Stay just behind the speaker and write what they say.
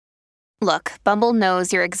Look, Bumble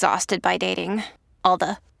knows you're exhausted by dating. All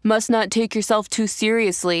the must not take yourself too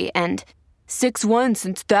seriously and 6'1"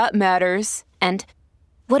 since that matters. And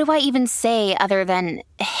what do I even say other than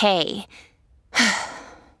hey?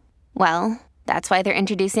 Well, that's why they're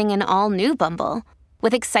introducing an all-new Bumble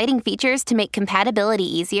with exciting features to make compatibility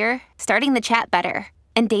easier, starting the chat better,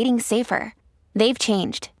 and dating safer. They've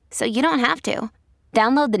changed, so you don't have to.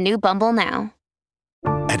 Download the new Bumble now.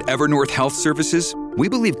 At Evernorth Health Services, we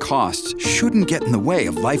believe costs shouldn't get in the way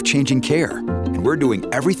of life-changing care, and we're doing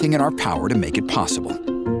everything in our power to make it possible.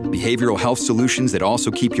 Behavioral health solutions that also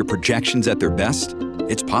keep your projections at their best?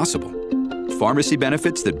 It's possible. Pharmacy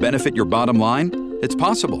benefits that benefit your bottom line? It's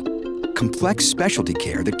possible. Complex specialty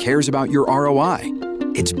care that cares about your ROI?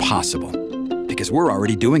 It's possible. Because we're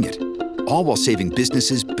already doing it. All while saving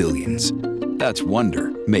businesses billions. That's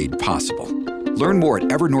Wonder made possible. Learn more at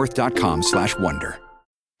evernorth.com/wonder.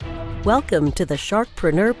 Welcome to the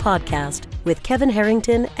Sharkpreneur Podcast with Kevin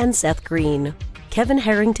Harrington and Seth Green. Kevin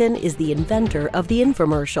Harrington is the inventor of the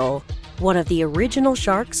infomercial, one of the original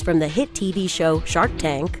sharks from the hit TV show Shark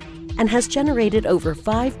Tank, and has generated over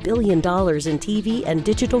 $5 billion in TV and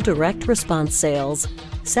digital direct response sales.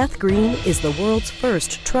 Seth Green is the world's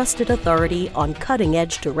first trusted authority on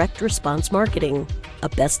cutting-edge direct response marketing, a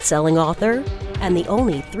best-selling author, and the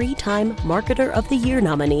only 3-time Marketer of the Year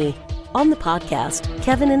nominee. On the podcast,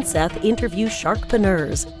 Kevin and Seth interview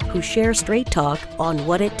sharkpreneurs who share straight talk on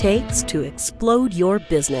what it takes to explode your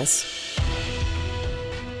business.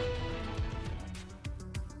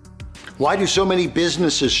 Why do so many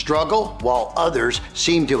businesses struggle while others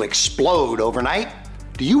seem to explode overnight?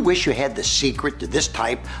 Do you wish you had the secret to this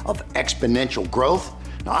type of exponential growth?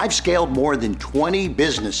 Now, I've scaled more than 20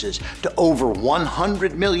 businesses to over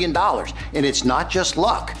 $100 million, and it's not just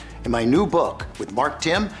luck. In my new book with Mark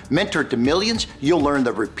Timm, Mentor to Millions, you'll learn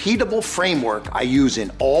the repeatable framework I use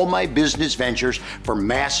in all my business ventures for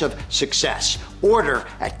massive success. Order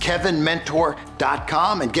at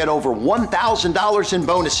kevinmentor.com and get over $1,000 in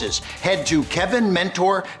bonuses. Head to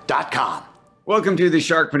kevinmentor.com. Welcome to the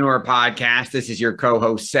Sharkpreneur Podcast. This is your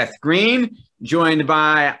co-host, Seth Green, joined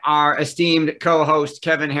by our esteemed co-host,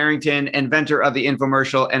 Kevin Harrington, inventor of the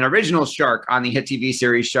infomercial and original shark on the hit TV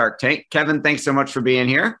series Shark Tank. Kevin, thanks so much for being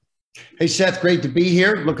here. Hey, Seth, great to be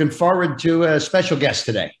here. Looking forward to a special guest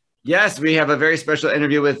today. Yes, we have a very special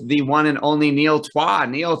interview with the one and only Neil Twa.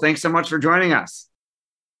 Neil, thanks so much for joining us.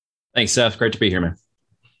 Thanks, Seth. Great to be here, man.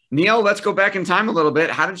 Neil, let's go back in time a little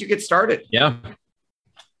bit. How did you get started? Yeah.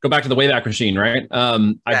 Go back to the Wayback Machine, right?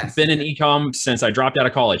 Yes. I've been in e-com since I dropped out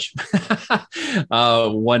of college.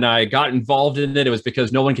 When I got involved in it, it was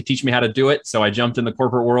because no one could teach me how to do it. So I jumped in the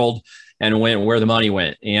corporate world and went where the money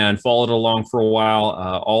went and followed along for a while,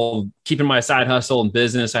 all keeping my side hustle and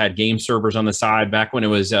business. I had game servers on the side back when it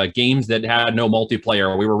was games that had no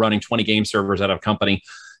multiplayer. We were running 20 game servers out of a company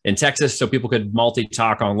in Texas, so people could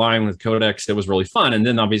multi-talk online with Codex. It was really fun. And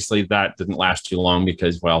then obviously that didn't last too long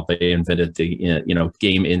because, well, they invented the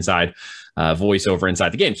game inside voiceover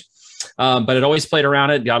inside the games. But it always played around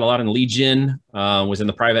it, got a lot in lead gen, was in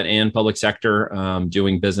the private and public sector,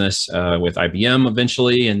 doing business with IBM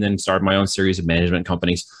eventually, and then started my own series of management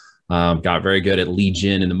companies. Got very good at lead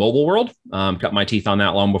gen in the mobile world, cut my teeth on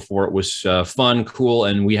that long before it was fun, cool,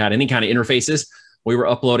 and we had any kind of interfaces. We were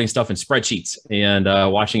uploading stuff in spreadsheets and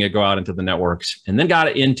watching it go out into the networks, and then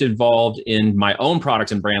got involved in my own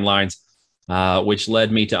products and brand lines, which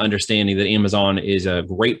led me to understanding that Amazon is a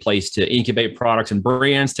great place to incubate products and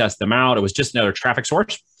brands, test them out. It was just another traffic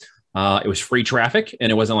source. It was free traffic,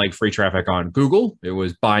 and it wasn't like free traffic on Google. It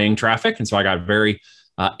was buying traffic. And so I got very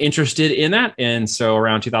interested in that. And so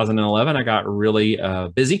around 2011, I got really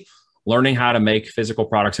busy learning how to make physical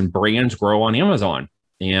products and brands grow on Amazon.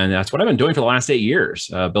 And that's what I've been doing for the last 8 years,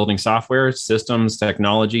 building software, systems,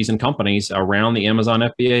 technologies, and companies around the Amazon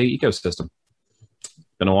FBA ecosystem.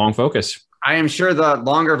 Been a long focus. I am sure the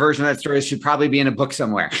longer version of that story should probably be in a book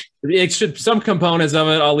somewhere. It should. Some components of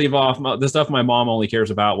it I'll leave off. The stuff my mom only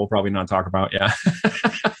cares about, we'll probably not talk about. Yeah.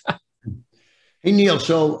 Hey, Neil.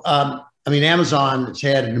 So, Amazon has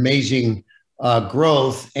had an amazing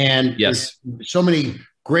growth, and yes, so many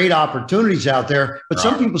great opportunities out there. But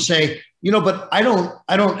some people say, but I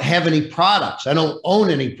don't have any products. I don't own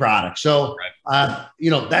any products. So,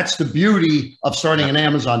 that's the beauty of starting an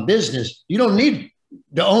Amazon business. You don't need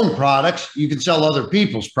to own products. You can sell other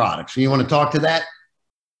people's products. You want to talk to that?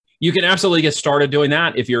 You can absolutely get started doing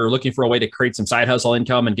that. If you're looking for a way to create some side hustle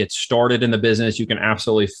income and get started in the business, you can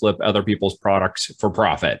absolutely flip other people's products for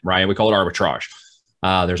profit, right? We call it arbitrage.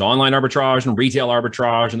 There's online arbitrage and retail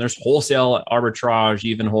arbitrage, and there's wholesale arbitrage,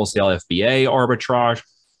 even wholesale FBA arbitrage.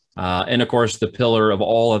 And of course, the pillar of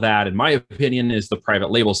all of that, in my opinion, is the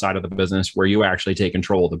private label side of the business, where you actually take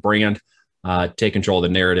control of the brand, take control of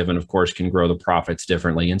the narrative, and of course, can grow the profits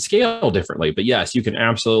differently and scale differently. But yes, you can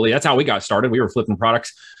absolutely. That's how we got started. We were flipping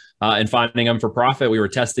products and finding them for profit. We were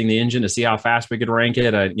testing the engine to see how fast we could rank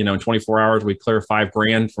it. In 24 hours, we clear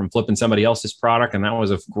 $5,000 from flipping somebody else's product, and that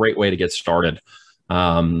was a great way to get started.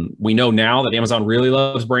 We know now that Amazon really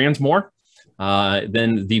loves brands more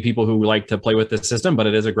than the people who like to play with the system, but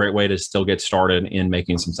it is a great way to still get started in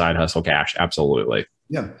making some side hustle cash. Absolutely.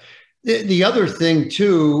 Yeah. The other thing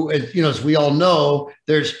too, as we all know,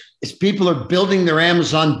 is people are building their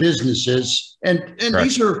Amazon businesses, and Right.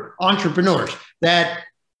 These are entrepreneurs that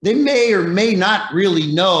they may or may not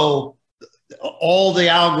really know all the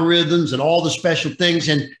algorithms and all the special things,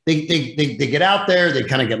 and they get out there, they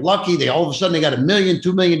kind of get lucky, they all of a sudden they got $1 million,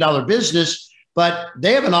 $2 million business. But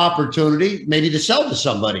they have an opportunity maybe to sell to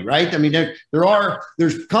somebody, right? I mean,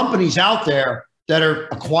 there's companies out there that are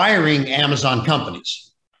acquiring Amazon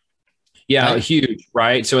companies. Yeah, Right. huge,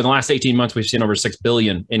 right? So in the last 18 months, we've seen over $6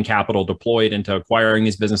 billion in capital deployed into acquiring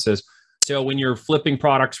these businesses. So when you're flipping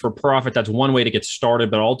products for profit, that's one way to get started.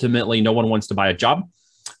 But ultimately, no one wants to buy a job.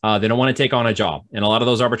 They don't want to take on a job. And a lot of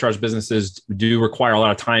those arbitrage businesses do require a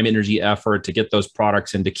lot of time, energy, effort to get those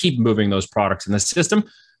products and to keep moving those products in the system.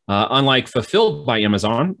 Unlike Fulfilled by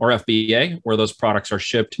Amazon or FBA, where those products are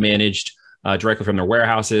shipped, managed directly from their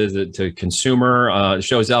warehouses to consumer. It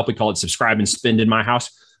shows up. We call it subscribe and spend in my house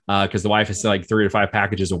because the wife is like 3 to 5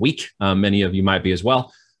 packages a week. Many of you might be as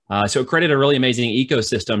well. So it created a really amazing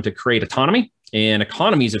ecosystem to create autonomy and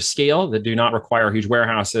economies of scale that do not require huge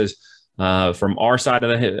warehouses from our side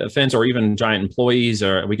of the fence, or even giant employees,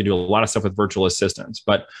 or we can do a lot of stuff with virtual assistants.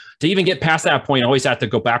 But to even get past that point, I always have to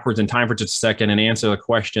go backwards in time for just a second and answer the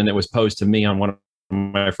question that was posed to me on one of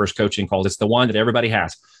my first coaching calls. It's the one that everybody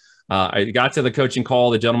has. I got to the coaching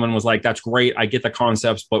call. The gentleman was like, that's great. I get the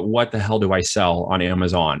concepts, but what the hell do I sell on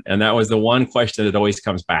Amazon? And that was the one question that always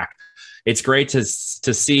comes back. It's great to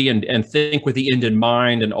see and think with the end in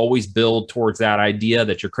mind, and always build towards that idea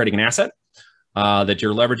that you're creating an asset, that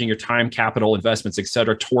you're leveraging your time, capital, investments, et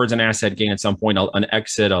cetera, towards an asset gain at some point, an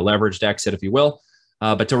exit, a leveraged exit, if you will.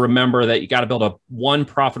 But to remember that you got to build one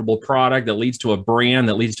profitable product that leads to a brand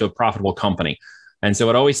that leads to a profitable company. And so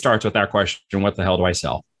it always starts with that question, what the hell do I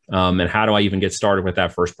sell? And how do I even get started with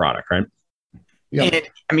that first product, right? Yeah. And,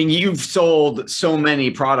 I mean, you've sold so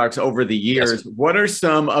many products over the years. Yes. What are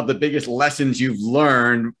some of the biggest lessons you've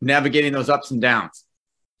learned navigating those ups and downs?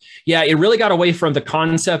 Yeah, it really got away from the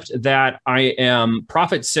concept that I am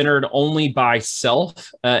profit-centered only by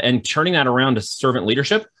self and turning that around to servant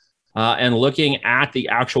leadership and looking at the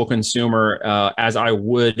actual consumer as I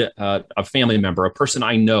would a family member, a person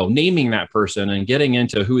I know, naming that person and getting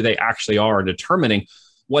into who they actually are and determining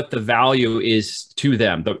what the value is to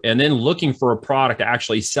them, and then looking for a product to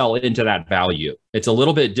actually sell into that value. It's a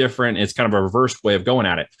little bit different. It's kind of a reverse way of going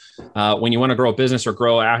at it. When you want to grow a business or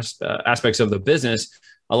grow aspects of the business,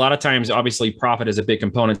 a lot of times, obviously, profit is a big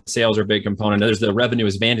component. Sales are a big component. There's the revenue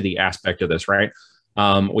is vanity aspect of this, right?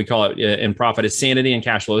 We call it in profit is sanity and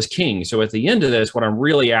cash flow is king. So at the end of this, what I'm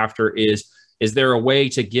really after is there a way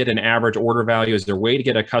to get an average order value? Is there a way to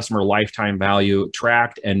get a customer lifetime value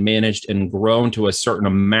tracked and managed and grown to a certain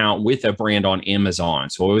amount with a brand on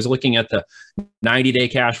Amazon? So I was looking at the 90-day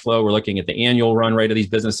cash flow. We're looking at the annual run rate of these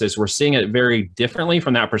businesses. We're seeing it very differently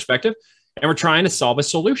from that perspective. And we're trying to solve a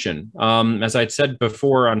solution. As I'd said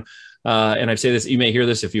before and I say this, you may hear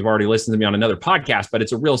this if you've already listened to me on another podcast, but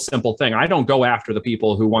it's a real simple thing. I don't go after the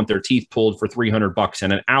people who want their teeth pulled for $300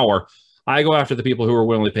 in an hour. I go after the people who are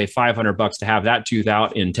willing to pay $500 to have that tooth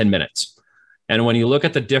out in 10 minutes. And when you look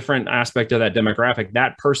at the different aspect of that demographic,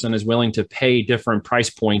 that person is willing to pay different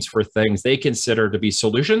price points for things they consider to be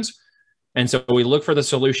solutions. And so we look for the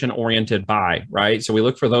solution-oriented buy, right? So we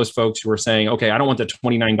look for those folks who are saying, okay, I don't want the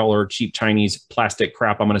 $29 cheap Chinese plastic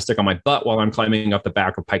crap I'm going to stick on my butt while I'm climbing up the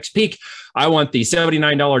back of Pikes Peak. I want the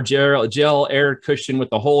 $79 gel air cushion with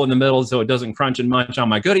the hole in the middle so it doesn't crunch and munch on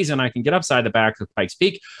my goodies and I can get upside the back of Pikes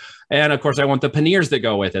Peak. And of course, I want the panniers that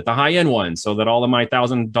go with it, the high-end ones, so that all of my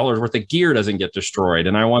 $1,000 worth of gear doesn't get destroyed.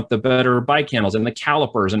 And I want the better bike handles and the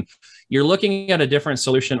calipers. And you're looking at a different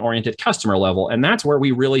solution-oriented customer level. And that's where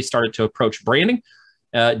we really started to approach branding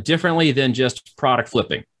differently than just product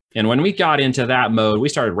flipping. And when we got into that mode, we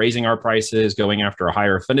started raising our prices, going after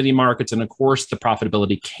higher affinity markets. And of course, the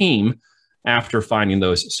profitability came after finding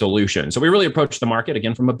those solutions. So we really approached the market,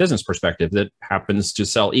 again, from a business perspective that happens to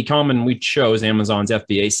sell e-com. And we chose Amazon's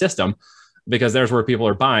FBA system because there's where people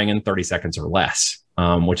are buying in 30 seconds or less,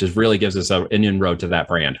 which is really gives us an inroad to that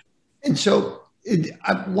brand. And so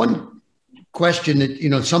one question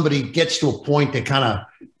that, somebody gets to a point that kind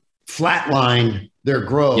of flatlined their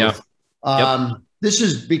growth. Yeah. This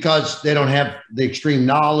is because they don't have the extreme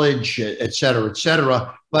knowledge, et cetera, et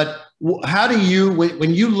cetera. But how do you,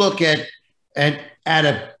 when you look at an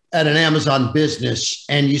Amazon business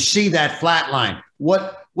and you see that flatline,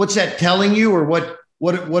 what's that telling you, or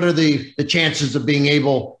what are the chances of being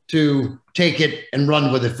able to take it and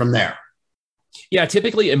run with it from there? Yeah,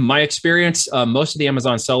 typically in my experience, most of the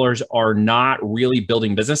Amazon sellers are not really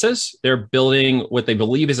building businesses. They're building what they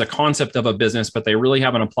believe is a concept of a business, but they really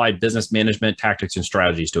haven't applied business management tactics and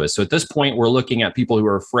strategies to it. So at this point, we're looking at people who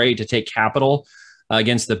are afraid to take capital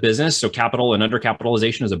against the business. So capital and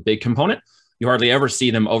undercapitalization is a big component. You hardly ever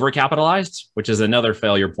see them overcapitalized, which is another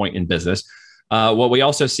failure point in business. What we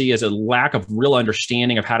also see is a lack of real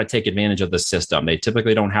understanding of how to take advantage of the system. They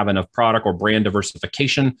typically don't have enough product or brand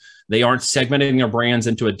diversification. They aren't segmenting their brands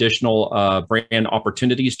into additional brand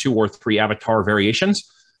opportunities, 2 or 3 avatar variations.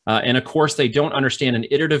 And of course, they don't understand an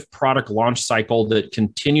iterative product launch cycle that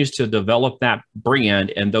continues to develop that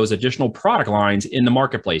brand and those additional product lines in the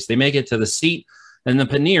marketplace. They may get to the seat and the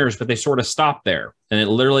panniers, but they sort of stop there. And it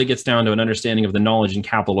literally gets down to an understanding of the knowledge and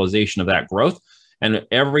capitalization of that growth. And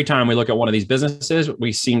every time we look at one of these businesses,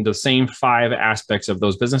 we see the same 5 aspects of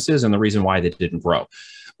those businesses and the reason why they didn't grow.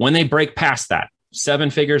 When they break past that,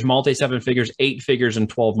 7 figures, multi-7 figures, 8 figures in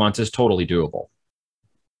 12 months is totally doable.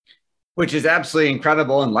 Which is absolutely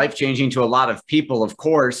incredible and life-changing to a lot of people, of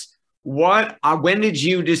course. When did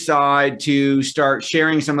you decide to start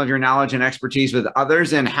sharing some of your knowledge and expertise with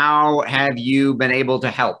others, and how have you been able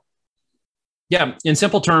to help? Yeah, in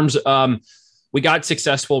simple terms, we got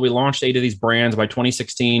successful. We launched 8 of these brands. By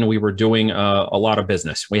 2016, we were doing a lot of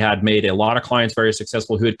business. We had made a lot of clients very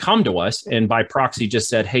successful who had come to us and by proxy just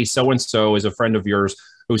said, hey, so-and-so is a friend of yours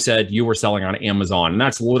who said you were selling on Amazon. And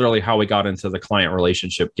that's literally how we got into the client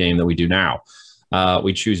relationship game that we do now.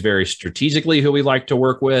 We choose very strategically who we like to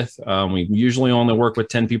work with. We usually only work with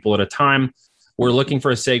 10 people at a time. We're looking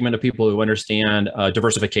for a segment of people who understand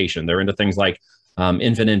diversification. They're into things like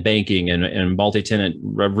infinite banking and multi-tenant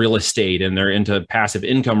real estate, and they're into passive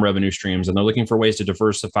income revenue streams, and they're looking for ways to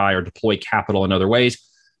diversify or deploy capital in other ways.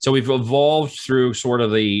 So we've evolved through sort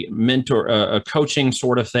of the mentor coaching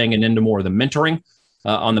sort of thing and into more of the mentoring.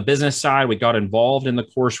 On the business side, we got involved in the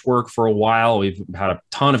coursework for a while. We've had a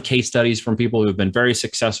ton of case studies from people who've been very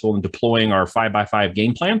successful in deploying our 5x5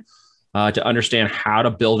 game plan to understand how to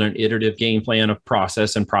build an iterative game plan of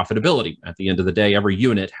process and profitability. At the end of the day, every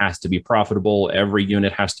unit has to be profitable. Every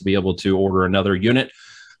unit has to be able to order another unit.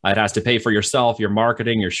 It has to pay for yourself, your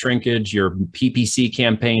marketing, your shrinkage, your PPC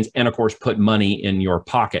campaigns, and of course, put money in your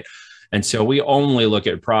pocket. And so we only look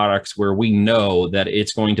at products where we know that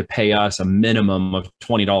it's going to pay us a minimum of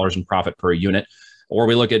 $20 in profit per unit. Or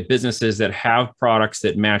we look at businesses that have products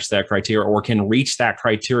that match that criteria or can reach that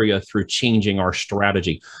criteria through changing our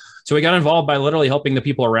strategy. So we got involved by literally helping the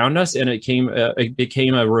people around us, and it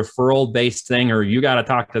became a referral-based thing, or you got to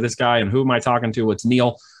talk to this guy, and who am I talking to? It's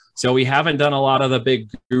Neil. So we haven't done a lot of the big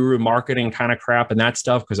guru marketing kind of crap and that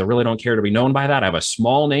stuff because I really don't care to be known by that. I have a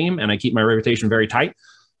small name, and I keep my reputation very tight,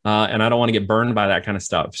 and I don't want to get burned by that kind of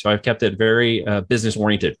stuff. So I've kept it very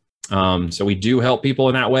business-oriented. So we do help people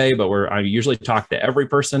in that way, but I usually talk to every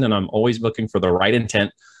person, and I'm always looking for the right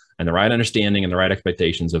intent and the right understanding and the right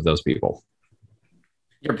expectations of those people.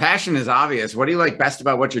 Your passion is obvious. What do you like best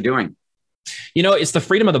about what you're doing? You know, it's the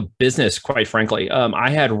freedom of the business, quite frankly.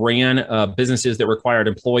 I had ran businesses that required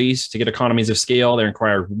employees to get economies of scale. They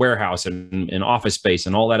required warehouse and office space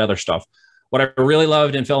and all that other stuff. What I really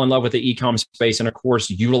loved and fell in love with the e-com space, and of course,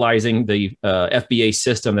 utilizing the FBA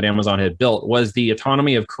system that Amazon had built, was the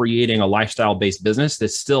autonomy of creating a lifestyle-based business that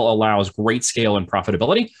still allows great scale and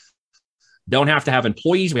profitability. Don't have to have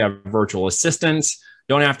employees. We have virtual assistants.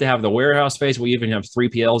 Don't have to have the warehouse space. We even have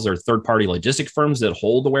 3PLs or third-party logistic firms that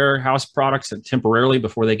hold the warehouse products temporarily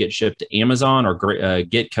before they get shipped to Amazon or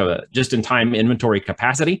get just-in-time inventory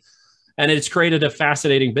capacity. And it's created a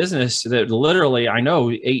fascinating business that literally, I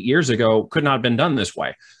know 8 years ago, could not have been done this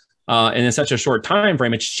way. And in such a short time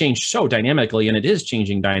frame, it's changed so dynamically, and it is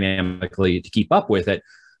changing dynamically to keep up with it.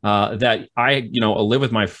 That I live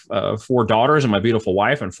with my 4 daughters and my beautiful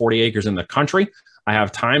wife and 40 acres in the country. I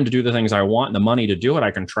have time to do the things I want and the money to do it.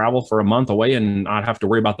 I can travel for a month away and not have to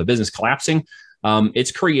worry about the business collapsing.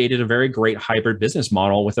 It's created a very great hybrid business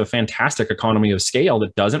model with a fantastic economy of scale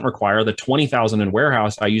that doesn't require the 20,000 in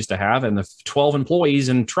warehouse I used to have and the 12 employees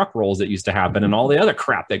and truck rolls that used to happen and all the other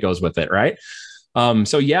crap that goes with it, right?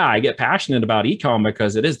 So yeah, I get passionate about e-com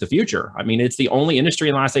because it is the future. I mean, it's the only industry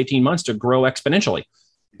in the last 18 months to grow exponentially.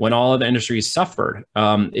 when all of the industries suffered.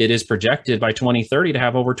 It is projected by 2030 to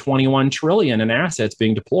have over 21 trillion in assets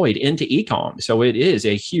being deployed into e-com. So it is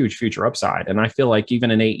a huge future upside. And I feel like even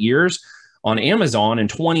in 8 years on Amazon and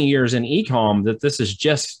 20 years in e-com, that this is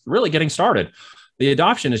just really getting started. The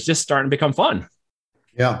adoption is just starting to become fun.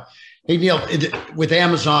 Yeah. Hey, Neil, with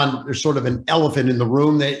Amazon, there's sort of an elephant in the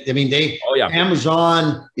room.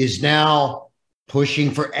 Amazon is now pushing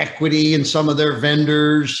for equity in some of their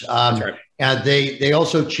vendors. That's right. And they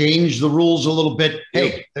also changed the rules a little bit.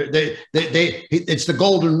 Hey, it's the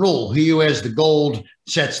golden rule. He who has the gold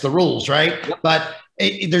sets the rules, right? Yep. But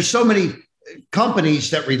there's so many companies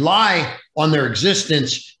that rely on their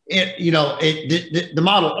existence. The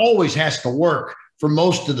model always has to work for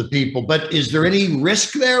most of the people. But is there any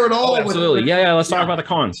risk there at all? Absolutely. Yeah. Let's talk about the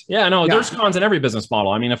cons. There's cons in every business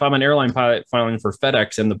model. I mean, if I'm an airline pilot filing for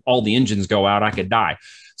FedEx and all the engines go out, I could die.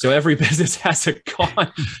 So every business has a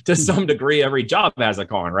con to some degree. Every job has a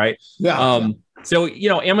con, right? Yeah. So,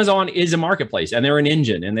 Amazon is a marketplace and they're an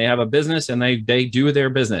engine and they have a business and they do their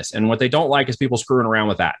business. And what they don't like is people screwing around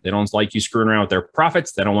with that. They don't like you screwing around with their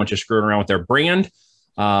profits. They don't want you screwing around with their brand.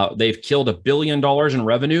 They've killed $1 billion in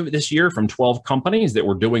revenue this year from 12 companies that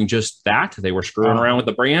were doing just that. They were screwing around with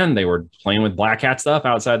the brand. They were playing with black hat stuff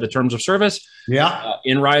outside the terms of service. Yeah.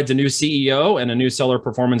 InRide's a new CEO and a new seller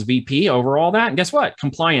performance VP over all that. And guess what?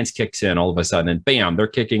 Compliance kicks in all of a sudden and bam, they're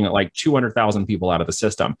kicking like 200,000 people out of the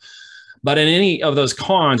system. But in any of those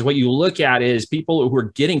cons, what you look at is people who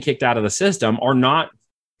are getting kicked out of the system are not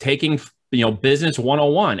taking, business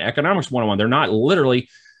 101, economics 101. They're not literally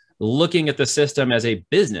looking at the system as a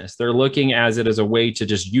business. They're looking as it as a way to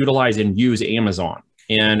just utilize and use Amazon.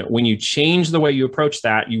 And when you change the way you approach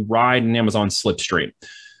that, you ride an Amazon slipstream.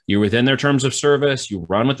 You're within their terms of service. You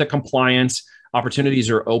run with the compliance. Opportunities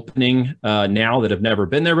are opening now that have never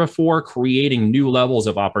been there before, creating new levels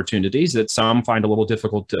of opportunities that some find a little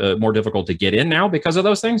more difficult to get in now because of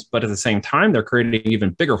those things. But at the same time, they're creating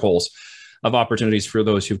even bigger holes of opportunities for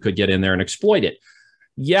those who could get in there and exploit it.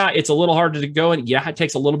 Yeah, it's a little harder to go. And yeah, it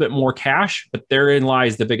takes a little bit more cash, but therein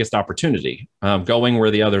lies the biggest opportunity, going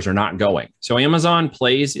where the others are not going. So Amazon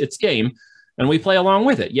plays its game and we play along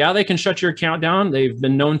with it. Yeah, they can shut your account down. They've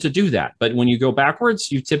been known to do that. But when you go backwards,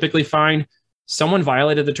 you typically find someone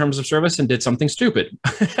violated the terms of service and did something stupid.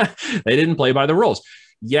 They didn't play by the rules.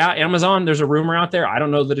 Yeah, Amazon, there's a rumor out there. I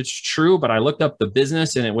don't know that it's true, but I looked up the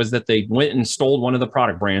business and it was that they went and stole one of the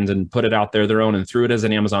product brands and put it out there their own and threw it as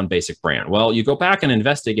an Amazon basic brand. Well, you go back and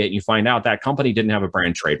investigate and you find out that company didn't have a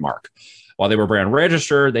brand trademark. While they were brand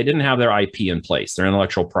registered, they didn't have their IP in place, their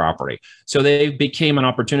intellectual property. So they became an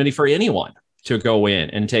opportunity for anyone to go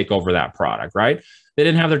in and take over that product, right? They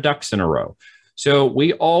didn't have their ducks in a row. So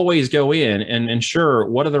we always go in and ensure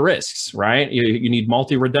what are the risks, right? You need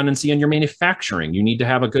multi-redundancy in your manufacturing. You need to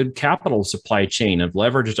have a good capital supply chain of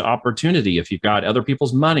leveraged opportunity. If you've got other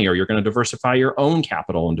people's money or you're going to diversify your own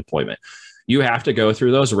capital and deployment, you have to go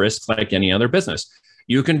through those risks like any other business.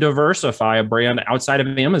 You can diversify a brand outside of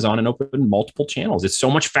Amazon and open multiple channels. It's so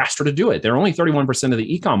much faster to do it. They're only 31% of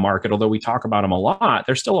the e-com market, although we talk about them a lot.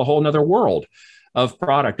 They're still a whole nother world of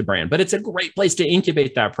product to brand, but it's a great place to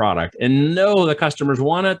incubate that product and know the customers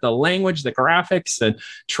want it, the language, the graphics, and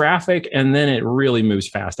traffic, and then it really moves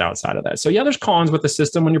fast outside of that. So yeah, there's cons with the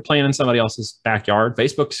system when you're playing in somebody else's backyard.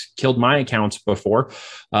 Facebook's killed my accounts before.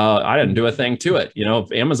 I didn't do a thing to it.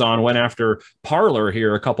 Amazon went after Parler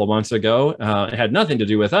here a couple months ago. It had nothing to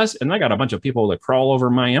do with us, and I got a bunch of people that crawl over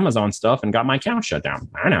my Amazon stuff and got my account shut down.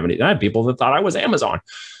 I had people that thought I was Amazon.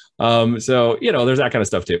 So, there's that kind of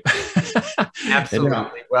stuff too.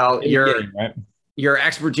 Absolutely. Well, your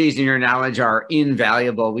expertise and your knowledge are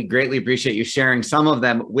invaluable. We greatly appreciate you sharing some of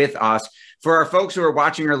them with us. For our folks who are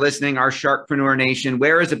watching or listening, our Sharkpreneur Nation,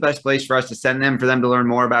 where is the best place for us to send them, for them to learn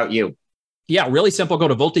more about you? Yeah, really simple. Go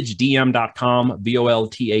to voltagedm.com,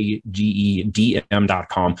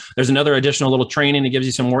 voltagedm.com. There's another additional little training that gives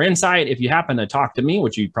you some more insight. If you happen to talk to me,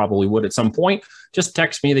 which you probably would at some point, just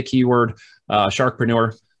text me the keyword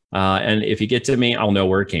Sharkpreneur. And if you get to me, I'll know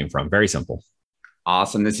where it came from. Very simple.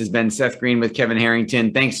 Awesome. This has been Seth Green with Kevin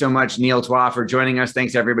Harrington. Thanks so much, Neil Twa, for joining us.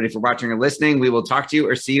 Thanks, everybody, for watching or listening. We will talk to you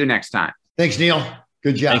or see you next time. Thanks, Neil.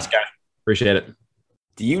 Good job. Thanks, guys. Appreciate it.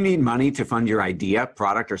 Do you need money to fund your idea,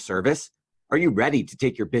 product, or service? Are you ready to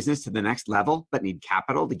take your business to the next level, but need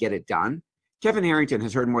capital to get it done? Kevin Harrington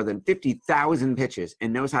has heard more than 50,000 pitches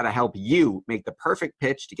and knows how to help you make the perfect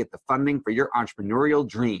pitch to get the funding for your entrepreneurial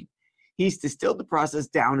dream. He's distilled the process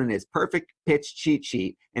down in his perfect pitch cheat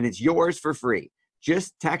sheet, and it's yours for free.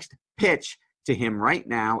 Just text PITCH to him right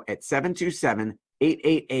now at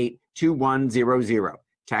 727-888-2100.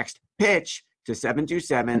 Text PITCH to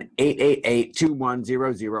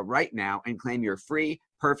 727-888-2100 right now and claim your free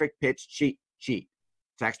perfect pitch cheat sheet.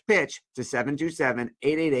 Text PITCH to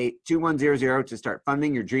 727-888-2100 to start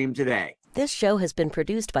funding your dream today. This show has been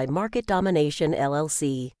produced by Market Domination,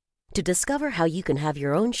 LLC. To discover how you can have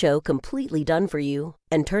your own show completely done for you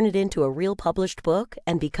and turn it into a real published book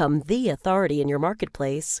and become the authority in your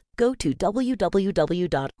marketplace, go to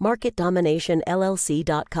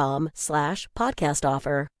www.marketdominationllc.com/podcast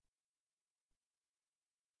offer.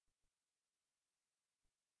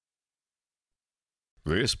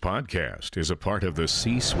 This podcast is a part of the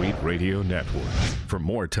C-Suite Radio Network. For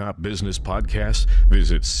more top business podcasts,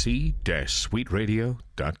 visit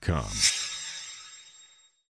c-suiteradio.com.